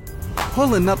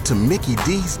Pulling up to Mickey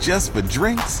D's just for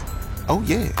drinks? Oh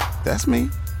yeah, that's me.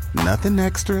 Nothing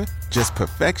extra, just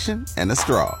perfection and a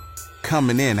straw.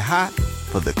 Coming in hot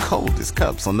for the coldest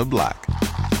cups on the block.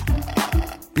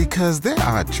 Because there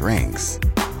are drinks.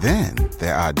 Then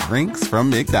there are drinks from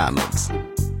McDonald's.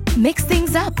 Mix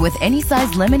things up with any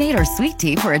size lemonade or sweet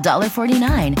tea for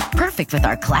 $1.49. Perfect with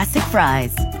our classic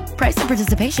fries. Price and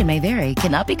participation may vary.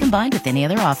 Cannot be combined with any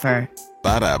other offer.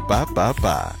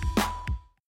 Ba-da-ba-ba-ba.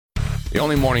 The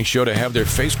only morning show to have their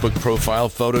Facebook profile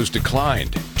photos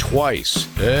declined twice.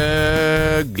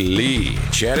 Ugly.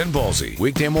 Chad and Ballsy.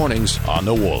 Weekday mornings on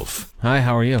The Wolf. Hi,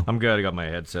 how are you? I'm good. I got my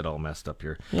headset all messed up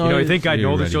here. Oh, I think I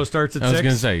know the ready. show starts at 6? I was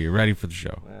going to say, you're ready for the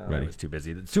show. Well, ready. I was too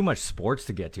busy. It's too much sports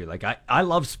to get to. Like, I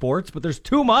love sports, but there's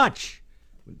too much.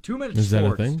 Too much Is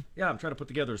sports. that a thing? Yeah, I'm trying to put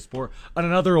together a sport on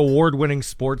another award-winning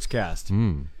sports cast.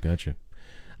 Gotcha.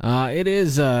 It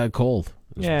is cold.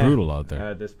 It's brutal out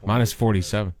there. At this point, minus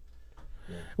 47.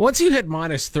 Yeah. Once you hit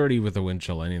minus 30 with the wind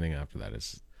chill, anything after that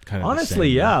is kind of honestly,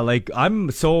 the same, yeah. right?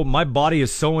 Like my body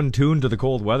is so in tune to the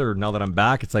cold weather now that I'm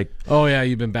back. It's like, oh yeah,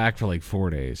 you've been back for like 4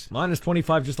 days. minus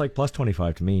 25, just like plus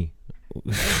 25 to me.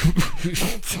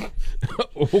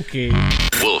 Okay.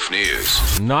 Wolf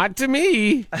News. Not to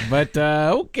me, but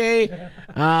okay.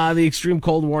 The extreme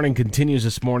cold warning continues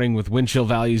this morning with wind chill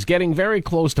values getting very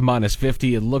close to minus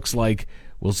 50. It looks like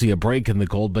we'll see a break in the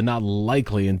cold, but not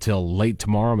likely until late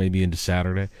tomorrow, maybe into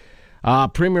Saturday.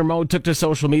 Premier Mo took to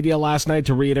social media last night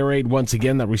to reiterate once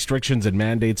again that restrictions and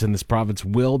mandates in this province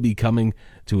will be coming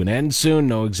to an end soon.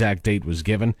 No exact date was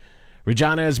given.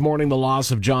 Regina is mourning the loss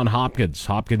of John Hopkins.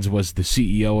 Hopkins was the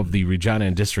CEO of the Regina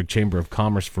and District Chamber of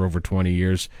Commerce for over 20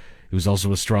 years. He was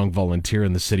also a strong volunteer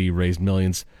in the city. He raised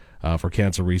millions for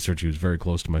cancer research. He was very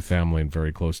close to my family and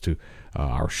very close to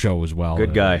our show as well.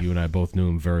 Good guy. You and I both knew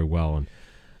him very well, and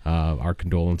our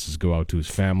condolences go out to his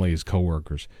family, his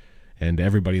coworkers, and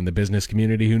everybody in the business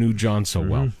community who knew John so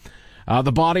well.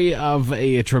 The body of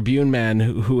a Tribune man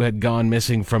who had gone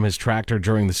missing from his tractor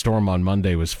during the storm on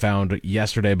Monday was found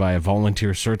yesterday by a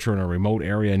volunteer searcher in a remote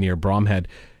area near Bromhead.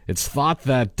 It's thought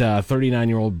that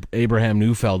 39-year-old Abraham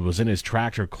Neufeld was in his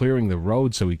tractor clearing the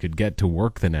road so he could get to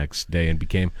work the next day and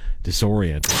became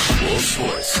disoriented.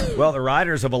 Well, the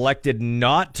Riders have elected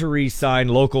not to re-sign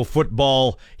local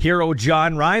football hero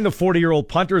John Ryan. The 40-year-old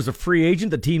punter is a free agent.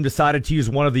 The team decided to use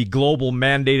one of the global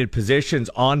mandated positions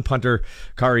on punter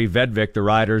Kari Vedvik. The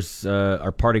Riders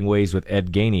are parting ways with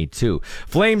Ed Gainey, too.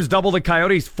 Flames doubled the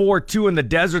Coyotes 4-2 in the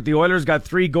desert. The Oilers got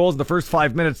 3 goals in the first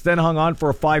 5 minutes, then hung on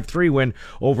for a 5-3 win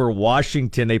over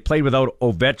Washington. They played without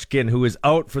Ovechkin, who is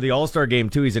out for the All-Star game,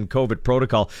 too. He's in COVID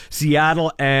protocol.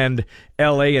 Seattle and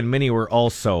L.A. and Minnie were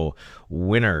also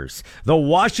winners. The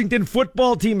Washington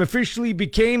football team officially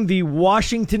became the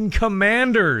Washington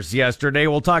Commanders yesterday.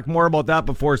 We'll talk more about that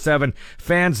before 7.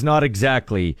 Fans not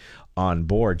exactly on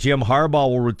board. Jim Harbaugh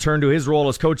will return to his role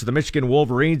as coach of the Michigan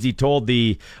Wolverines. He told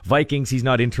the Vikings he's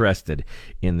not interested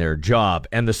in their job.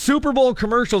 And the Super Bowl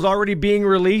commercials already being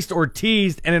released or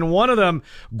teased, and in one of them,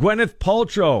 Gwyneth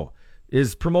Paltrow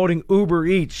is promoting Uber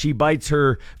Eats. She bites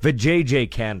her vajayjay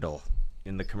candle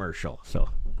in the commercial. So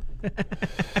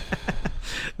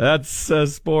that's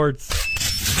sports.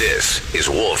 This is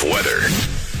Wolf Weather.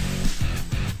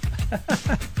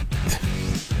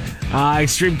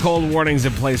 Extreme cold warnings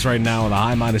in place right now with a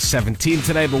high minus 17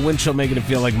 today, but wind chill making it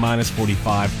feel like minus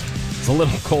 45. It's a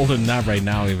little colder than that right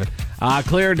now even.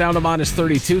 Clear down to minus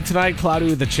 32 tonight, cloudy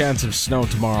with a chance of snow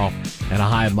tomorrow, and a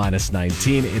high of minus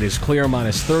 19. It is clear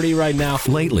minus 30 right now.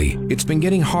 Lately, it's been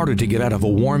getting harder to get out of a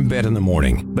warm bed in the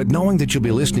morning, but knowing that you'll be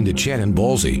listening to Chad and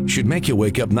Ballsy should make you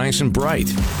wake up nice and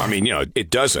bright. I mean, it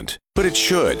doesn't, but it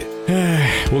should.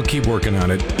 We'll keep working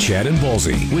on it. Chad and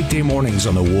Ballsy, weekday mornings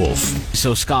on The Wolf.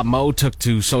 So Scott Moe took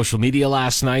to social media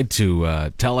last night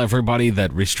to tell everybody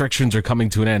that restrictions are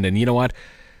coming to an end, and you know what?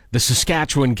 The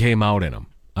Saskatchewan came out in him.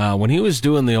 When he was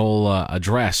doing the old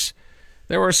address,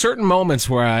 there were certain moments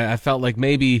where I felt like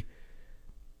maybe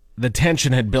the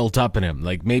tension had built up in him.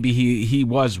 Like maybe he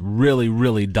was really,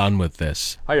 really done with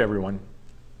this. Hi, everyone.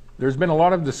 There's been a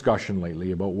lot of discussion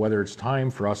lately about whether it's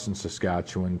time for us in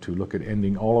Saskatchewan to look at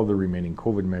ending all of the remaining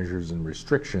COVID measures and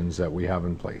restrictions that we have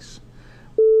in place.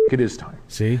 It is time.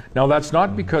 See? Now, that's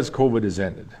not because COVID has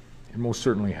ended. It most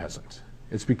certainly hasn't.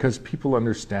 It's because people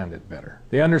understand it better.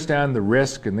 They understand the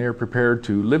risk, and they are prepared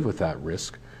to live with that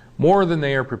risk more than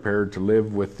they are prepared to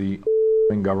live with the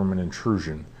government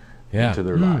intrusion into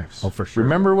their lives. Oh, for sure.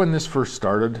 Remember when this first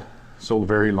started so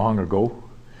very long ago?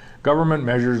 Government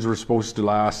measures were supposed to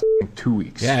last 2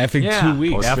 weeks. Yeah, effing 2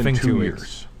 weeks. Well, it's been effing 2 2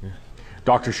 years.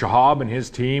 Dr. Shahab and his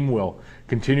team will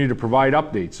continue to provide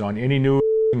updates on any new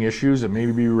issues that may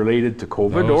be related to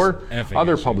COVID Those or effing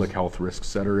other issues. public health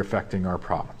risks that are affecting our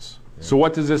province. So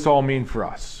what does this all mean for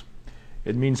us?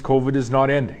 It means COVID is not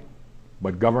ending,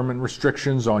 but government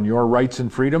restrictions on your rights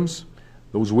and freedoms,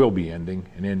 those will be ending,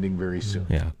 and ending very soon.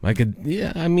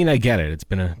 I mean, I get it. It's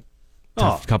been a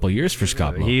tough couple of years for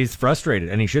Scott Moe. He's frustrated,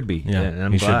 and he should be. Yeah, and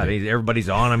I'm he should glad. be. Everybody's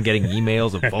on him, getting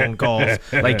emails and phone calls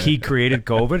like he created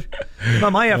COVID.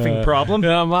 Not my effing problem.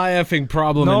 My effing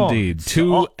problem, No, indeed. it's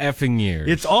 2 all- effing years.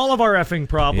 It's all of our effing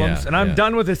problems, Yeah, and I'm yeah.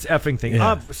 done with this effing thing.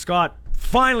 Yeah. Scott,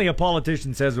 finally a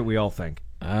politician says what we all think.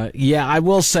 Yeah, I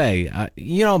will say,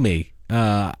 you know me.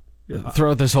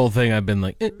 Throughout this whole thing, I've been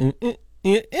like,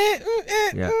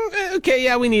 okay,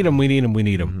 yeah, we need him.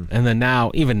 Mm-hmm. And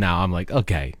then even now, I'm like,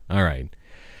 okay, all right.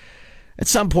 At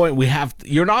some point,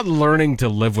 you're not learning to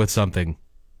live with something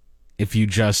if you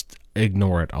just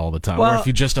ignore it all the time, or Well- if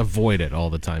you just avoid it all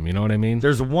the time. You know what I mean?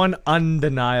 There's one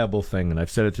undeniable thing, and I've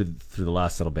said it through the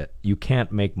last little bit. You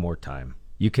can't make more time.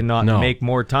 You cannot make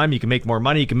more time. You can make more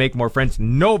money. You can make more friends.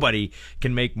 Nobody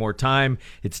can make more time.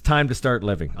 It's time to start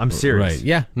living. I'm serious. Right.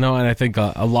 Yeah. No, and I think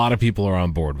a lot of people are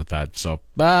on board with that. So,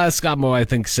 Scott Moe, I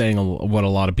think, saying what a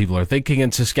lot of people are thinking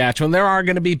in Saskatchewan. There are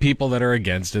going to be people that are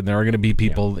against it. There are going to be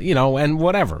people, and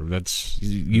whatever. That's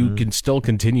you can still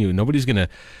continue. Nobody's going to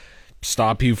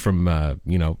stop you from,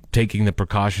 taking the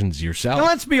precautions yourself. Now,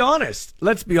 let's be honest.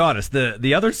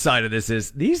 The other side of this is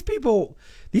these people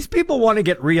want to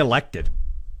get reelected.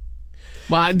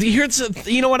 Well,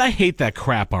 you know what? I hate that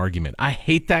crap argument. I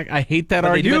hate that But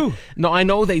argument. they do. No, I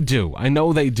know they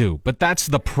do. But that's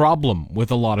the problem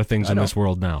with a lot of things in this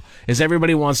world now, is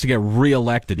everybody wants to get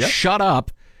reelected. Yep. Shut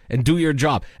up and do your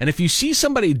job. And if you see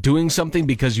somebody doing something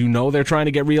because you know they're trying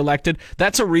to get reelected,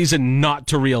 that's a reason not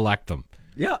to reelect them.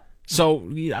 Yeah. So,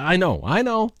 yeah, I know.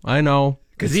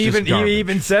 Because It's just he garbage.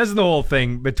 even says the whole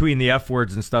thing between the F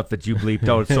words and stuff that you bleeped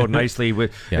out so nicely.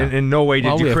 Yeah. In no way did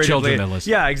Well, you we have creatively. children that listen.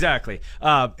 Yeah, exactly.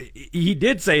 He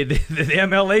did say the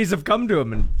MLAs have come to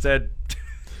him and said,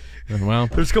 Well,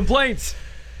 "There's complaints."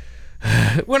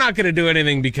 we're not going to do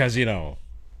anything because,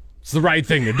 it's the right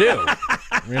thing to do.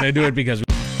 We're going to do it because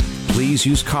Please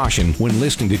use caution when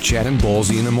listening to Chad and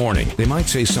Ballsy in the morning. They might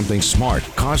say something smart,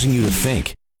 causing you to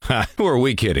think. Ha, who are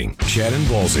we kidding? Chad and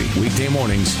Ballsy, weekday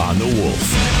mornings on The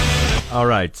Wolf. All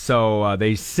right, so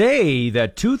they say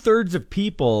that 2/3 of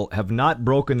people have not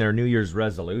broken their New Year's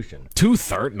resolution.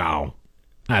 2/3 now.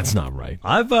 That's not right.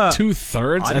 I've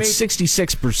 2/3. I That's made-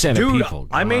 66% Dude, of people.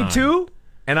 I made God. 2,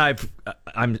 and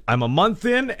I'm a month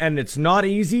in, and it's not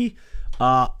easy.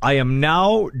 I am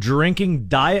now drinking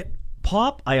Diet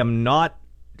Pop. I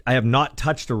have not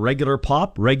touched a regular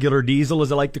pop, regular diesel,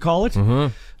 as I like to call it.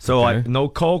 So Okay. no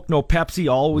Coke, no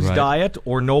Pepsi, always Right. Diet,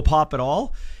 or no pop at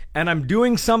all. And I'm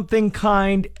doing something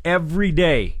kind every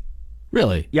day.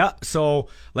 Really? Yeah, so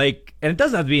and it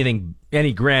doesn't have to be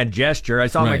any grand gesture. I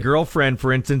saw my Right. girlfriend,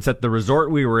 for instance, at the resort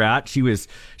we were at. She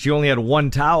only had one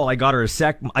towel. I got her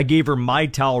I gave her my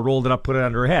towel, rolled it up, put it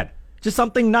under her head. Just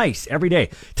something nice every day.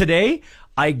 Today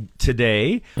I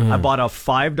bought a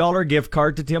 $5 gift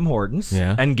card to Tim Hortons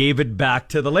Yeah. and gave it back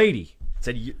to the lady.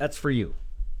 Said, "That's for you.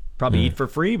 Probably eat for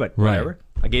free, but whatever."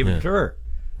 I gave it to her.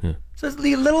 So it's a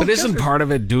little. But isn't gesture. part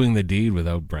of it doing the deed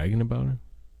without bragging about it?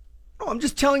 No, I'm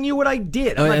just telling you what I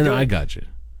did. I'm not And doing- I got you.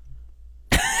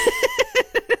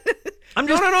 I'm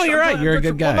just, No, you're right. You're a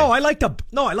good guy. Well,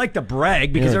 no, I like to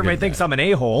brag because You're a everybody good thinks guy. I'm an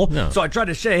a-hole. No. So I try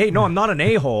to say, hey, no, I'm not an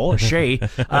a-hole,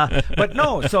 but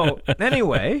no. So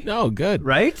anyway, No, good.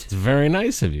 right? It's very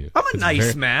nice of you. I'm a It's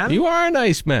nice man. You are a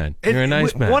nice man. You're a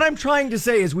nice man. What I'm trying to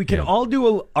say is we can all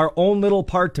do our own little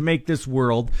part to make this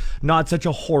world not such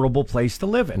a horrible place to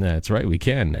live in. That's right. We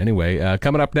can. Anyway,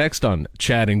 coming up next on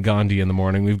Chad and Gandhi in the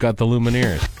morning, we've got the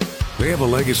Lumineers. They have a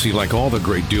legacy like all the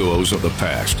great duos of the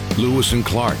past. Lewis and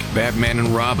Clark, Batman and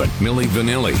Robin, Milli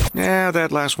Vanilli. Yeah,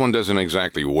 that last one doesn't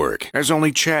exactly work, as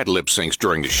only Chad lip syncs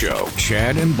during the show.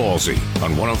 Chad and Ballsy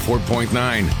on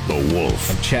 104.9 The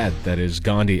Wolf. Chad, that is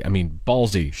Gandhi. I mean,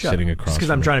 Ballsy sitting across. Just because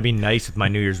from I'm me. trying to be nice with my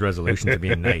New Year's resolutions of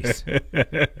being nice.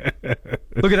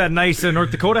 Look at that nice North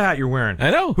Dakota hat you're wearing.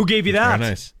 I know. Who gave you It's that? Very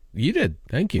nice. You did.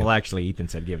 Thank you. Well, actually, Ethan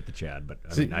said give it to Chad, but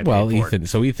I mean, I well, paid for Ethan. it.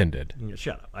 So Ethan did. Yeah,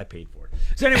 shut up. I paid for it.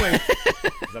 So anyway,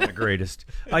 'cause I'm the greatest.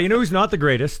 You know who's not the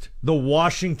greatest? The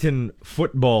Washington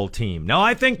football team. Now,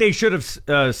 I think they should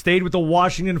have stayed with the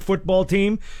Washington football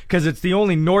team because it's the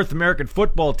only North American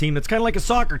football team that's kind of like a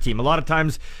soccer team. A lot of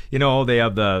times, they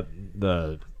have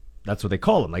the that's what they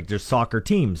call them. Like there's soccer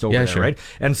teams over Yeah, there, sure. right?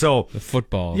 And so The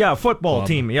football. yeah, football club.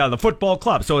 team. Yeah, the football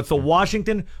club. So it's the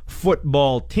Washington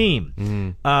football team. Mm-hmm.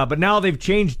 But now they've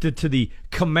changed it to the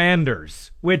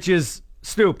Commanders, which is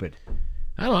stupid.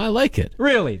 I don't know. I like it.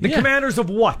 Really? The commanders of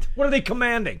what? What are they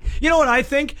commanding? You know what I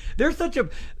think? They're such a...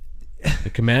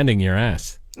 They're commanding your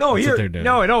ass. No, That's what they're doing.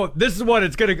 no. This is what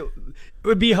it's going to... It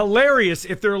would be hilarious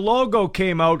if their logo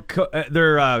came out,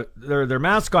 their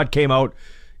mascot came out,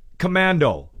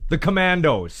 Commando. The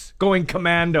Commandos. Going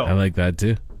commando. I like that,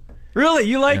 too. Really?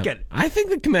 You like it? I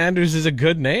think the Commanders is a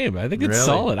good name. I think it's Really?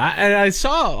 solid. I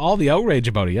saw all the outrage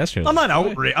about it yesterday. I'm not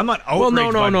outraged. Well,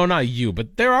 no, not you.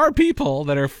 But there are people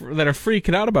that are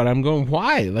freaking out about it. I'm going,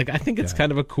 why? Like, I think it's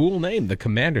kind of a cool name, the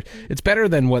Commanders. It's better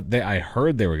than what I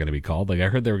heard they were going to be called. Like, I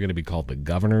heard they were going to be called the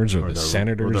Governors or the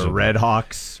Senators. Or the Red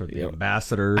Hawks or the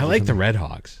Ambassadors. I like the Red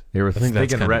Hawks. They were I think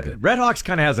that's thinking good. Red Hawks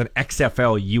kind of has an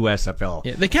XFL, USFL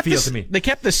Yeah, they kept feel to me. They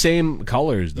kept the same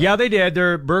colors, though. Yeah, they did.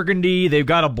 They're burgundy. They've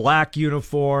got a black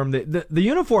uniform. The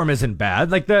uniform isn't bad.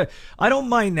 Like I don't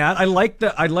mind that. I like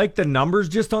the numbers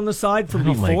just on the side from I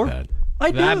don't before. like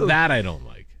that. I do. That I don't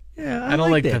like. Yeah, I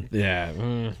don't like it.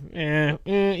 that. Yeah,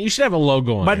 you should have a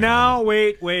logo on. But your now,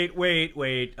 wait.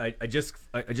 I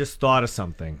just thought of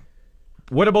something.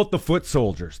 What about the foot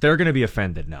soldiers? They're going to be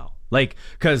offended now. Like,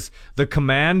 because the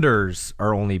commanders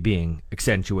are only being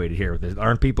accentuated here.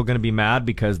 Aren't people going to be mad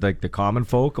because like the common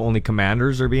folk, only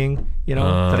commanders are being,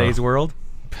 today's world?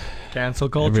 Cancel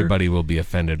culture? Everybody will be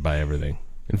offended by everything.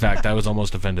 In fact, I was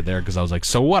almost offended there because I was like,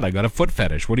 so what? I got a foot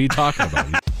fetish. What are you talking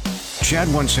about?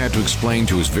 Chad once had to explain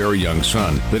to his very young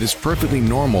son that it's perfectly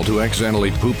normal to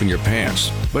accidentally poop in your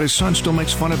pants, but his son still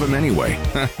makes fun of him anyway.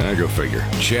 Go figure.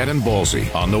 Chad and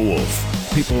Ballsy on The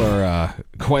Wolf. People are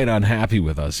quite unhappy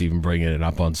with us even bringing it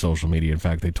up on social media. In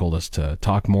fact, they told us to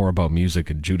talk more about music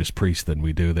and Judas Priest than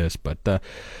we do this. But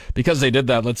because they did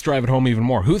that, let's drive it home even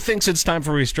more. Who thinks it's time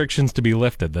for restrictions to be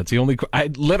lifted? That's the only... I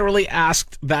literally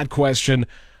asked that question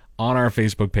on our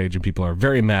Facebook page, and people are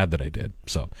very mad that I did.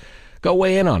 So go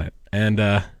weigh in on it. And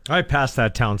I passed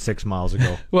that town 6 miles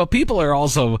ago. well, people are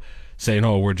also saying,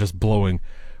 oh, we're just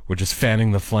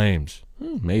fanning the flames.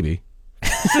 Maybe.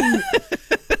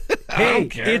 Hey,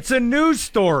 it's a news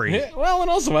story. Yeah, well,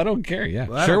 and also, I don't care. Yeah,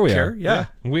 well, sure we care. are. Yeah,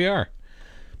 we are.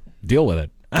 Deal with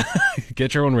it.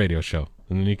 Get your own radio show,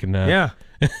 and then you can. Yeah.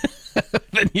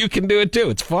 Then you can do it too.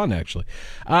 It's fun, actually.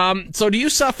 So, do you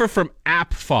suffer from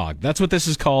app fog? That's what this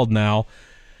is called now.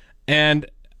 And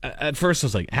at first, I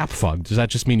was like, app fog. Does that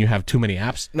just mean you have too many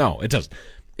apps? No, it doesn't.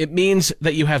 It means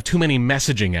that you have too many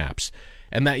messaging apps,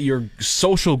 and that your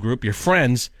social group, your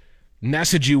friends,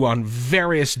 message you on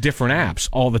various different apps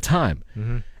all the time.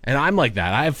 Mm-hmm. And I'm like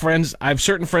that. I have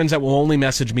certain friends that will only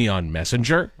message me on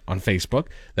Messenger, on Facebook.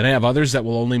 Then I have others that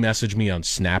will only message me on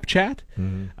Snapchat.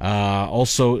 Mm-hmm.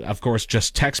 Also, of course,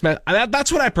 just text me.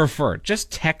 That's what I prefer.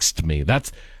 Just text me.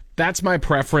 That's my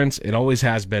preference. It always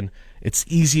has been. It's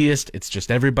easiest. It's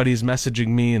just everybody's messaging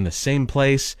me in the same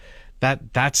place.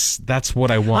 That's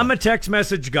what I want. I'm a text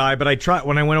message guy, but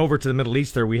when I went over to the Middle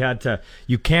East there, we had to,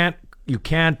 you can't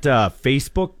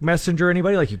Facebook Messenger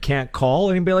anybody, like you can't call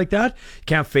anybody like that. You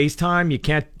can't FaceTime.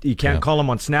 You can't call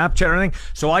them on Snapchat or anything.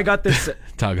 So I got this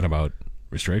talking about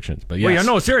restrictions, but yes. Well, yeah,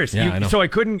 no, serious. Yeah, I know. So I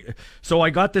couldn't. So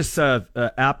I got this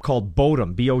app called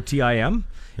Botim, Botim,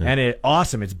 and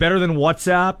awesome. It's better than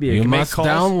WhatsApp. You can must make calls.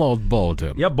 download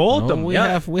Botim. Yeah, Botim.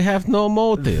 No, we have no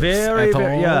motives. Very.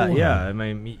 Yeah. I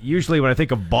mean, usually when I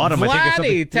think of bottom, I think of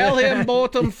something. Tell him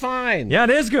Botim fine. Yeah, it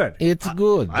is good. It's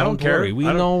good. I don't care. Worry. We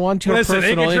don't want your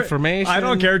personal information. I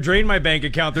don't care. Drain my bank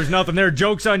account. There's nothing there.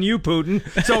 Joke's on you, Putin.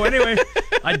 So anyway,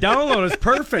 I downloaded it. It's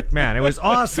perfect, man. It was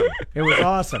awesome.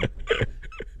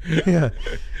 Yeah.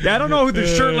 I don't know who the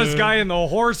shirtless guy in the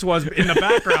horse was in the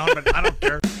background, but I don't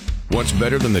care. What's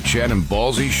better than the Chad and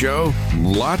Ballsy show?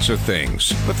 Lots of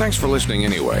things. But thanks for listening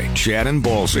anyway. Chad and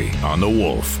Ballsy on The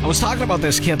Wolf. I was talking about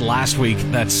this kid last week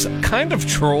that's kind of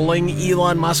trolling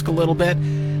Elon Musk a little bit.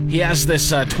 He has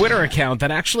this Twitter account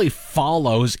that actually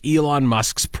follows Elon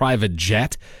Musk's private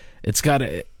jet.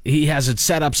 He has it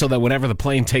set up so that whenever the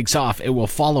plane takes off, it will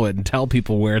follow it and tell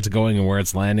people where it's going and where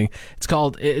it's landing. It's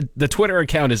called, the Twitter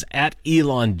account is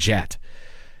 @ElonJet.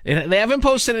 They haven't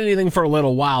posted anything for a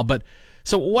little while, but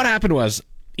so what happened was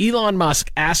Elon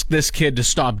Musk asked this kid to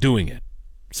stop doing it.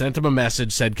 Sent him a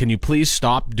message, said, can you please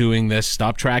stop doing this?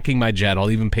 Stop tracking my jet. I'll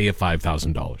even pay you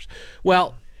 $5,000.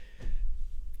 Well,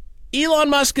 Elon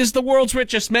Musk is the world's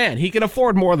richest man. He can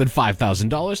afford more than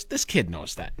 $5,000. This kid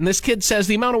knows that. And this kid says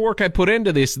the amount of work I put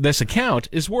into this account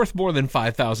is worth more than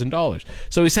 $5,000.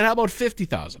 So he said, how about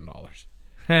 $50,000?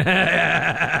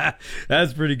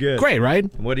 That's pretty good. Great, right?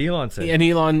 What did Elon say? And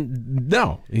Elon,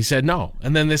 no. He said no.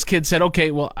 And then this kid said,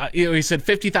 okay, well, he said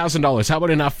 $50,000. How about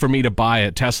enough for me to buy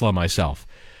a Tesla myself?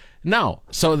 No.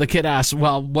 So the kid asked,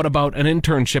 well, what about an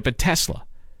internship at Tesla?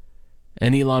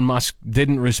 And Elon Musk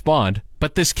didn't respond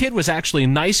But this kid was actually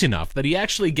nice enough that he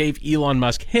actually gave Elon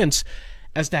Musk hints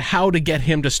as to how to get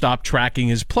him to stop tracking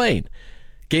his plane.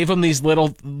 Gave him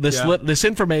this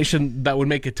information that would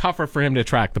make it tougher for him to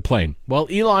track the plane. Well,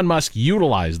 Elon Musk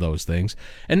utilized those things,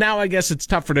 and now I guess it's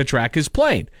tougher to track his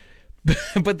plane.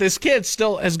 But this kid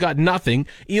still has got nothing.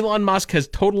 Elon Musk has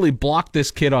totally blocked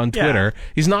this kid on Twitter. Yeah.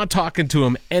 He's not talking to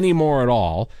him anymore at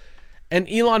all. And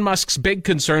Elon Musk's big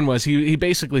concern was he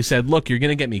basically said, look, you're going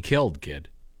to get me killed, kid.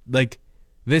 Like,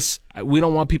 this, we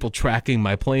don't want people tracking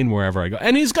my plane wherever I go.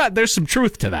 And there's some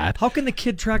truth to that. How can the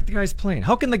kid track the guy's plane?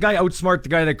 How can the guy outsmart the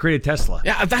guy that created Tesla?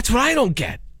 Yeah, that's what I don't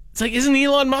get. It's like, isn't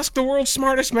Elon Musk the world's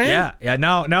smartest man? Yeah.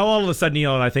 Now all of a sudden,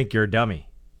 Elon, I think you're a dummy.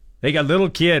 They got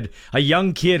a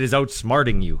young kid is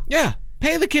outsmarting you. Yeah.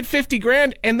 Pay the kid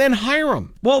 $50,000 and then hire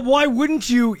him. Well, why wouldn't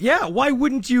you? Yeah, why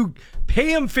wouldn't you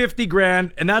pay him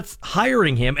 $50,000 and that's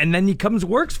hiring him, and then he comes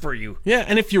works for you? Yeah,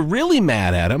 and if you're really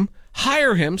mad at him,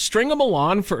 hire him, string him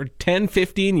along for 10,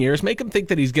 15 years, make him think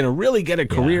that he's going to really get a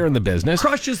career in the business.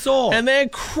 Crush his soul. And then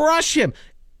crush him.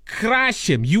 Crush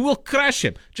him. You will crush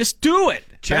him. Just do it.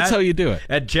 That's how you do it.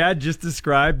 And Chad just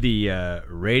described the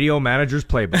radio manager's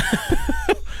playbook.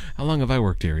 How long have I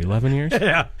worked here? 11 years?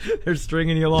 Yeah, they're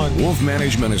stringing you along. Wolf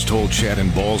Management has told Chad and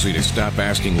Ballsy to stop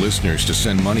asking listeners to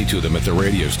send money to them at the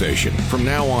radio station. From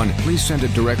now on, please send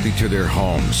it directly to their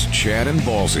homes. Chad and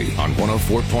Ballsy on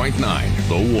 104.9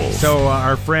 The Wolf. So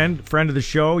our friend of the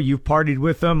show, you've partied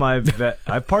with him. I've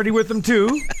partied with him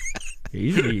too.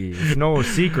 He's no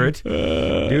secret.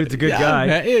 Dude's a good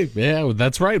guy. Yeah,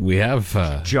 that's right. We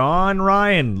have John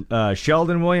Ryan,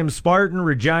 Sheldon Williams Spartan,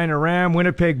 Regina Ram,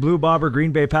 Winnipeg Blue Bobber,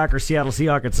 Green Bay Packer, Seattle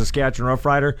Seahawk, and Saskatchewan Rough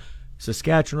Rider.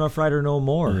 Saskatchewan Rough Rider no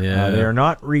more. Yeah. They are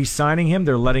not re-signing him.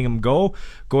 They're letting him go,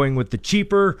 going with the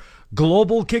cheaper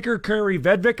global kicker, Kerry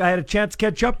Vedvik. I had a chance to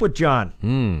catch up with John.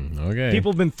 Okay.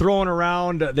 People have been throwing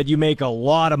around that you make a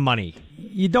lot of money.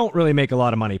 You don't really make a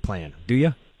lot of money playing, do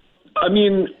you? I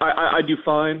mean, I do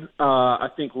fine. I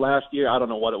think last year, I don't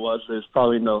know what it was. It was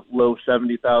probably in the low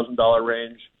 $70,000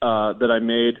 range that I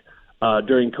made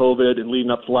during COVID and leading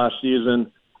up to last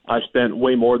season. I spent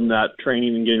way more than that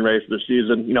training and getting ready for the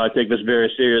season. You know, I take this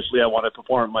very seriously. I want to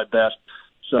perform at my best.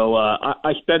 So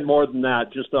I spend more than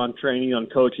that just on training, on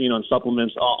coaching, on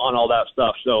supplements, on all that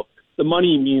stuff. So the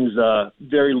money means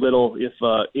very little, if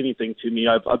anything, to me.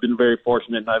 I've been very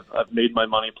fortunate, and I've made my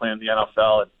money playing the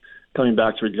NFL. And coming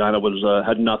back to Regina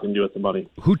had nothing to do with the money.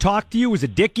 Who talked to you? Was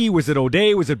it Dickie? Was it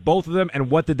O'Day? Was it both of them? And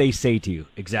what did they say to you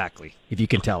exactly, if you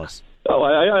can tell us? Oh,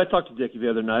 I talked to Dickie the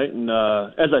other night, and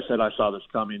as I said, I saw this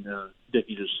coming.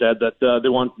 Dickie just said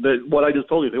that what I just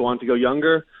told you, they want to go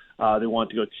younger. They want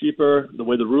to go cheaper. The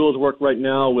way the rules work right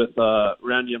now with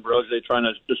Randy Ambrosie trying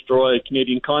to destroy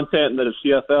Canadian content and that it's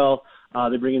CFL,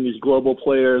 they bring in these global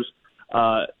players.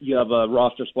 You have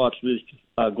roster spots for these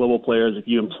global players. If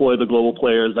you employ the global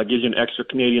players, that gives you an extra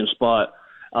Canadian spot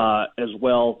as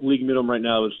well. League minimum right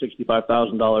now is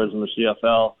 $65,000 in the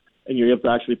CFL, and you have to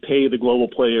actually pay the global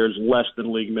players less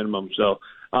than league minimum. So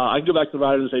I can go back to the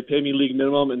Riders and say, pay me league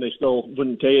minimum, and they still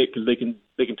wouldn't pay it because they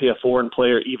can pay a foreign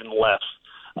player even less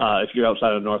if you're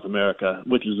outside of North America,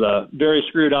 which is very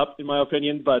screwed up in my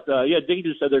opinion. But yeah, Dickie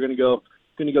just said they're going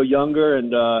to go younger, and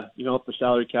if the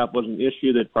salary cap wasn't an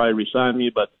issue, they'd probably re-sign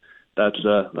me. But that's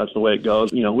the way it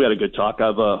goes. You know, we had a good talk. I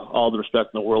have all the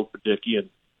respect in the world for Dickie, and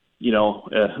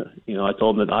I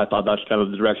told him that I thought that's kind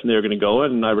of the direction they were going to go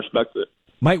in, and I respect it.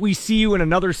 Might we see you in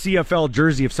another CFL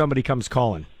jersey if somebody comes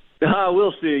calling?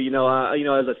 We'll see. As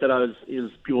I said, as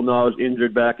people know, I was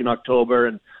injured back in October,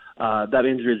 and that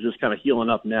injury is just kind of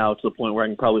healing up now to the point where I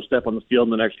can probably step on the field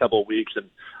in the next couple of weeks. And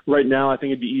right now, I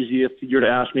think it'd be easy if you were to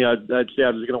ask me, I'd say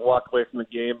I was going to walk away from the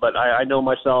game. But I know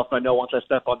myself. I know once I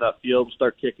step on that field and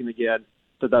start kicking again,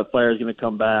 that fire is going to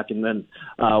come back, and then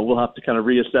we'll have to kind of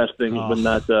reassess things when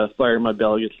that fire in my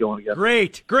belly gets going again.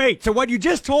 Great. So what you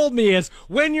just told me is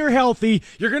when you're healthy,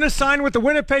 you're going to sign with the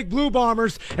Winnipeg Blue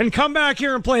Bombers and come back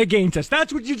here and play against us.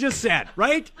 That's what you just said,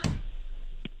 right?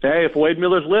 Hey, if Wade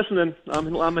Miller's listening,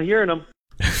 I'm hearing him.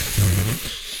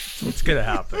 What's going to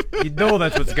happen? You know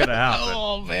that's what's going to happen.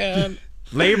 Oh, man.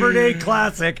 Labor Day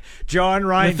Classic. John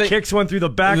Ryan kicks one through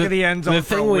the back of the end zone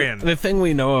for a win. The thing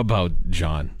we know about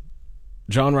John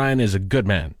Ryan is a good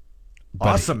man.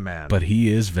 Awesome man. But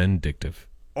he is vindictive.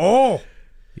 Oh!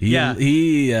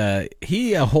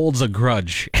 He holds a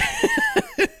grudge.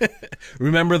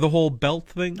 Remember the whole belt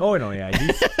thing? Oh, no, yeah.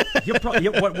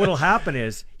 What'll happen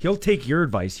is he'll take your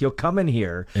advice. He'll come in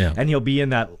here, and he'll be in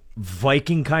that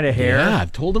Viking kind of hair. Yeah,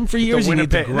 I've told him for years he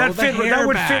needs to grow the hair that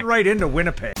would back. fit right into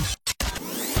Winnipeg.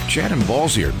 Chad and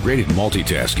Ballsy are great at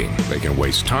multitasking. They can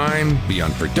waste time, be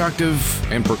unproductive,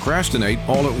 and procrastinate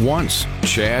all at once.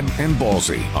 Chad and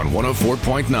Ballsy on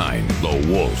 104.9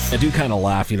 The Wolf. I do kind of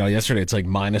laugh. Yesterday it's like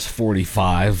minus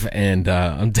 45, and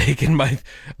I'm taking my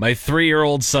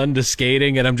 3-year-old son to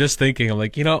skating, and I'm just thinking, I'm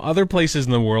like, other places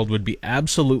in the world would be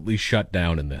absolutely shut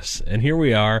down in this. And here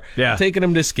we are, taking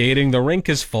him to skating. The rink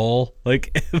is full.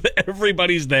 Like,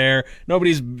 everybody's there.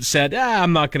 Nobody's said,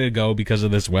 I'm not going to go because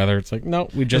of this weather. It's like, no,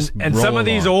 we just And roll some of along.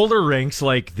 these older rinks,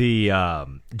 like the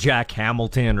Jack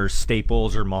Hamilton or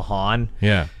Staples or Mahan,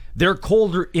 they're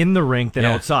colder in the rink than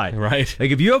outside. Right.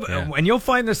 Like, if you have, and you'll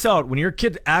find this out when your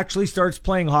kid actually starts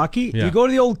playing hockey, you go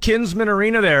to the old Kinsman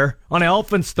Arena there on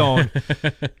Elphinstone,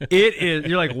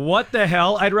 you're like, what the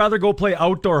hell? I'd rather go play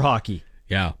outdoor hockey.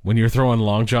 Yeah, when you're throwing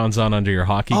long johns on under your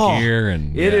hockey gear.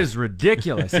 And it is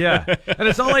ridiculous, And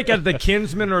it's not like at the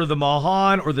Kinsman or the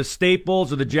Mahan or the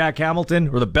Staples or the Jack Hamilton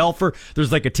or the Belfer.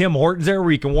 There's like a Tim Hortons there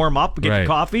where you can warm up and get your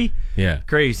coffee. Yeah.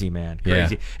 Crazy, man.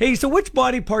 Crazy. Yeah. Hey, so which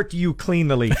body part do you clean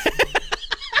the least?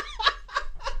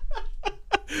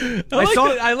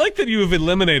 I like that you have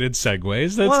eliminated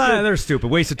segues. That's good. They're stupid.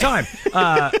 Waste of time.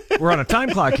 We're on a time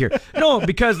clock here. No,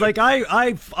 because like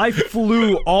I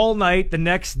flew all night the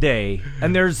next day,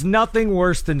 and there's nothing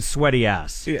worse than sweaty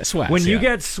ass. Yeah, sweat. When you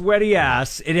get sweaty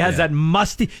ass, it has that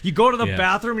musty. You go to the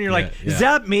bathroom and you're like, "Is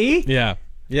that me?" Yeah.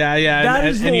 Yeah. That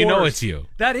is and the you know worst. it's you.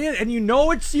 That is, and you know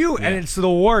it's you, and it's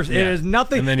the worst. Yeah. It is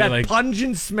nothing. And then that you're like,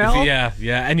 pungent smell. Yeah.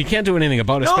 And you can't do anything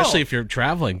about it, especially if you're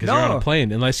traveling because you're on a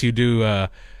plane, unless you do.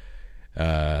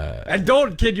 And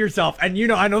don't kid yourself. And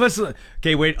I know this is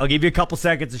okay. Wait, I'll give you a couple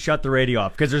seconds to shut the radio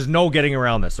off because there's no getting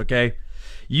around this. Okay,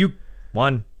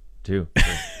 1, 2, 3.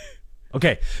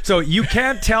 Okay, so you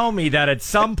can't tell me that at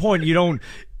some point you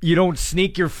don't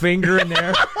sneak your finger in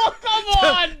there. Come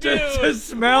on, dude. To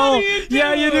smell.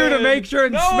 Yeah, you do, to make sure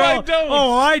and smell. I don't.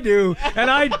 Oh, I do. And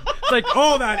it's like,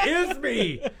 that is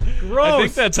me. Gross. I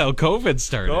think that's how COVID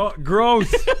started. Oh,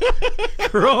 gross.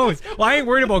 Gross. Well, I ain't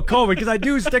worried about COVID because I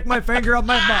do stick my finger up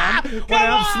my bum when I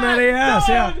have smelly ass.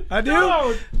 Yeah, I do.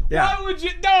 Don't. Yeah. Why would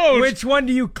you? Don't. Which one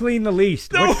do you clean the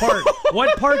least? What part?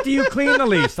 What part do you clean the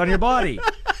least on your body?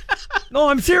 No,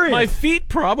 I'm serious. My feet,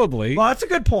 probably. Well, that's a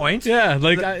good point. Yeah,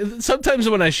 like sometimes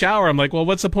when I shower, I'm like, well,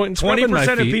 what's the point in scrubbing my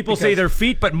feet? 20% of people say their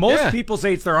feet, but most people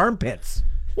say it's their armpits.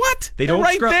 What? They They're don't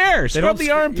right scrub- there. they Scrub don't the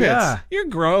sc- armpits. yeah. You're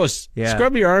gross. Yeah.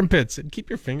 Scrub your armpits and keep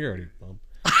your finger out of your bum.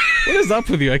 What is up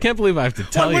with you? I can't believe I have to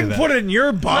tell I you wouldn't that. put it in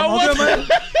your bum.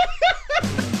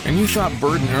 And you thought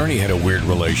Bird and Ernie had a weird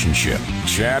relationship.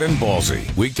 Chad and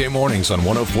Ballsy. Weekday mornings on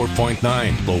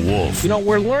 104.9 The Wolf.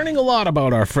 We're learning a lot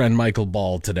about our friend Michael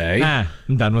Ball today.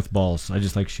 I'm done with balls. I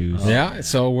just like shoes. Yeah,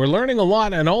 so we're learning a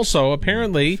lot, and also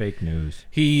apparently Fake news.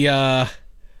 he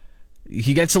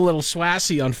gets a little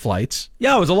swassy on flights.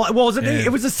 Yeah, it was a lot. Well, it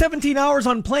was a 17 hours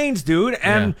on planes, dude,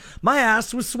 and my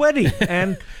ass was sweaty.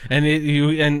 And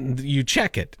and you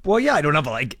check it. well, yeah, I don't have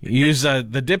You use the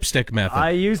dipstick method.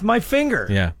 I used my finger.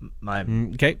 Yeah. My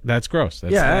Okay, that's gross.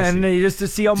 That's yeah, nasty. and just to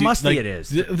see how musty like, it is.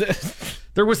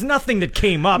 There was nothing that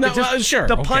came up. No, It just, sure.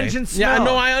 The okay. pungent smell. Yeah,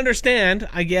 no, I understand.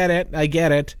 I get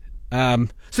it.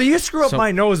 So you screw up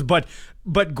my nose, but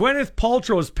Gwyneth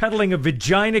Paltrow is peddling a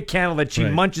vagina candle that she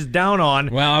munches down on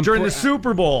during the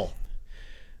Super Bowl.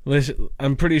 Listen,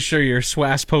 I'm pretty sure your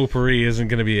swass potpourri isn't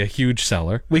going to be a huge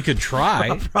seller. We could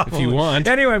try if you want.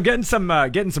 Anyway, I'm getting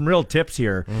some real tips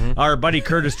here. Mm-hmm. Our buddy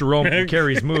Curtis Jerome from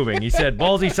Carrie's Moving. He said,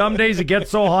 "Ballsy, some days it gets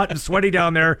so hot and sweaty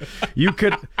down there, you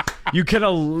could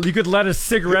let a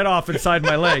cigarette off inside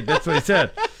my leg." That's what he said.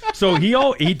 So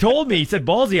he told me, he said,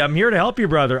 "Ballsy, I'm here to help you,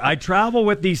 brother. I travel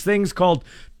with these things called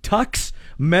Tux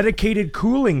medicated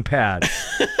cooling pads."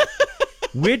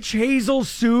 Witch hazel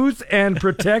soothes and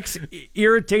protects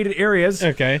irritated areas.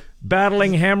 Okay.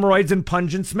 Battling hemorrhoids and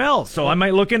pungent smells. So I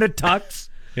might look into Tux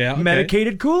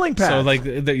medicated cooling pads. So like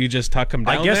that you just tuck them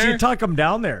down there? I guess you tuck them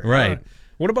down there. Right.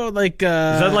 What about like... is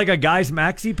that like a guy's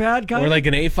maxi pad kind or of? like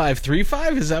an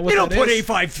A535? Is that what you don't that put is?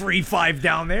 A535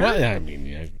 down there. Well, I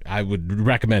mean, I would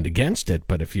recommend against it,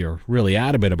 but if you're really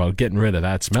adamant about getting rid of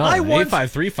that smell,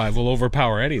 A535 will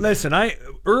overpower anything. Listen,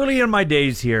 early in my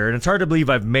days here, and it's hard to believe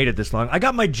I've made it this long, I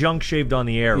got my junk shaved on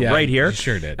the air right here. You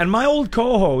sure did. And my old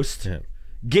co-host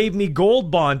gave me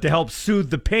Gold Bond to help soothe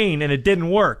the pain, and it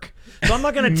didn't work. So I'm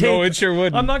not going to take... No, it sure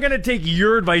wouldn't. I'm not going to take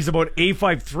your advice about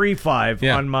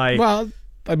A535 on my... Well,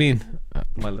 I mean...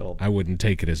 my little... I wouldn't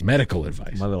take it as medical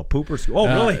advice. My little pooper... Oh,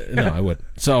 really? No, I wouldn't.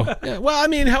 So, well, I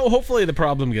mean, hopefully the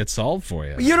problem gets solved for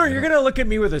you. You're going to look at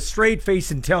me with a straight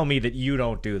face and tell me that you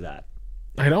don't do that.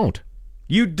 I don't.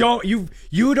 You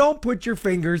don't put your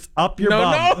fingers up your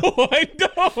bum. No, I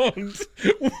don't.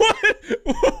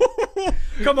 What?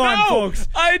 Come on, folks.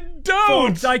 I don't.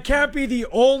 Folks, I can't be the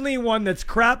only one that's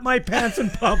crapped my pants in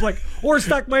public or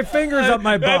stuck my fingers up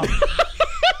my bum.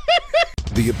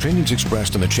 The opinions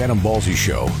expressed on the Chad and Ballsy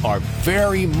Show are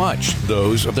very much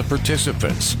those of the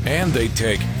participants, and they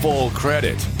take full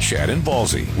credit. Chad and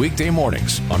Ballsy, weekday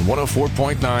mornings on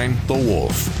 104.9 The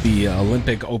Wolf. The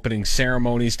Olympic opening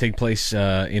ceremonies take place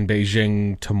in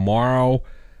Beijing tomorrow.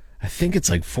 I think it's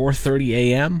like 4:30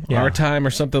 a.m. our time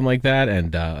or something like that.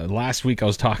 And last week I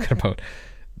was talking about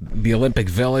the Olympic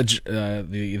Village.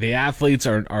 The athletes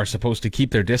are supposed to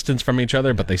keep their distance from each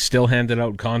other, but they still handed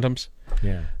out condoms.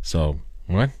 Yeah. So,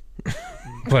 what?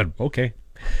 But, okay.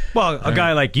 Well, a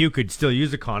guy like you could still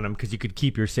use a condom because you could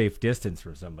keep your safe distance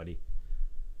from somebody.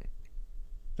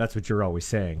 That's what you're always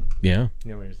saying. Yeah.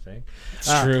 You know what you're saying?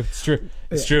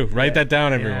 It's true. Write that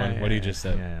down, everyone, what he just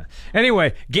said. Yeah.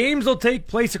 Anyway, games will take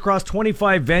place across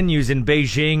 25 venues in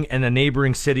Beijing and the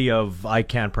neighboring city of, I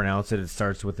can't pronounce it. It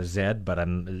starts with a Z, but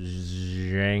I'm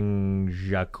Zhangjiakou.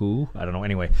 I don't know.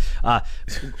 Anyway,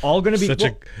 all going to be...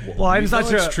 I'm not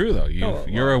sure. It's true, though.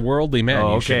 You're a worldly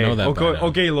man. You should know that.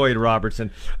 Okay, Lloyd Robertson.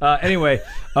 Anyway,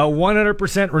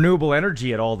 100% renewable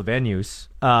energy at all the venues.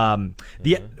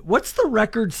 What's the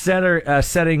record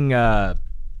setting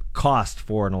cost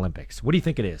for an Olympics? What do you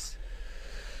think it is?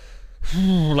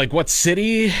 Like what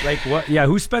city? Like what? Yeah,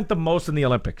 who spent the most in the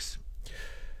Olympics?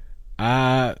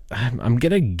 I'm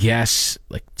gonna guess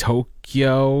like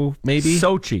Tokyo, maybe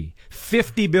Sochi,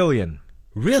 $50 billion.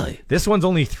 Really? This one's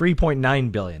only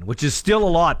 $3.9 billion, which is still a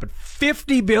lot, but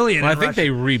 $50 billion. Well, I think they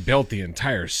rebuilt the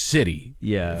entire city.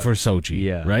 For Sochi.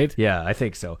 Yeah. Right. Yeah, I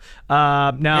think so.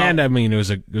 Now, and I mean, it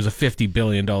was a $50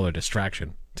 billion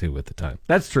distraction too at the time.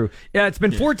 That's true. Yeah, it's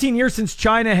been 14 years since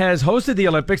China has hosted the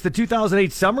Olympics. The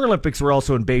 2008 Summer Olympics were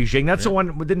also in Beijing. That's the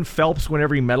one, didn't Phelps win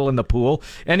every medal in the pool?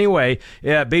 Anyway,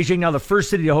 Beijing now the first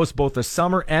city to host both the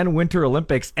Summer and Winter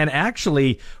Olympics, and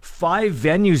actually 5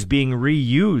 venues being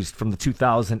reused from the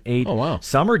 2008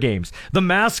 Summer Games. The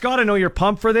mascot, I know you're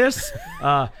pumped for this,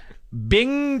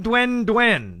 Bing Duen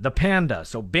Duen, the panda.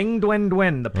 So Bing Duen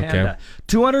Duen, the panda. Okay.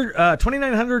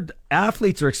 2,900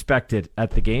 athletes are expected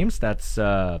at the games. That's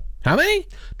how many?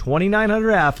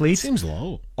 2,900 athletes. Seems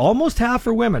low. Almost half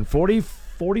are women.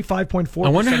 45.4%. I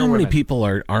wonder how many people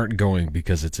aren't going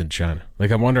because it's in China.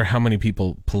 Like, I wonder how many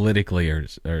people politically are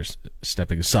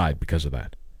stepping aside because of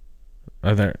that.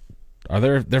 Are there?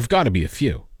 There've got to be a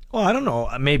few. Well, I don't know.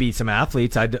 Maybe some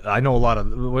athletes. I know a lot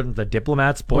of the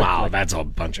diplomats. Wow, that's a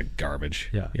bunch of garbage.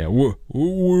 Yeah.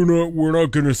 We're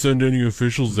not going to send any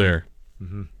officials there.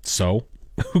 Mm-hmm. So,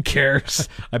 who cares?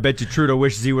 I bet you Trudeau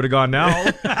wishes he would have gone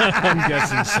now. I'm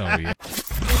guessing so. Yeah.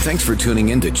 Thanks for tuning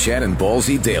in to Chad and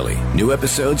Ballsy Daily. New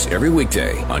episodes every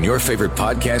weekday on your favorite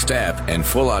podcast app and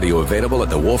full audio available at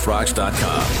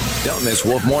thewolfrocks.com. Don't miss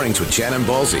Wolf Mornings with Chad and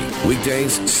Ballsy.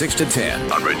 Weekdays 6 to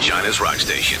 10 on Regina's Rock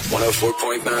Station.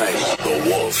 104.9 The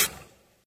Wolf.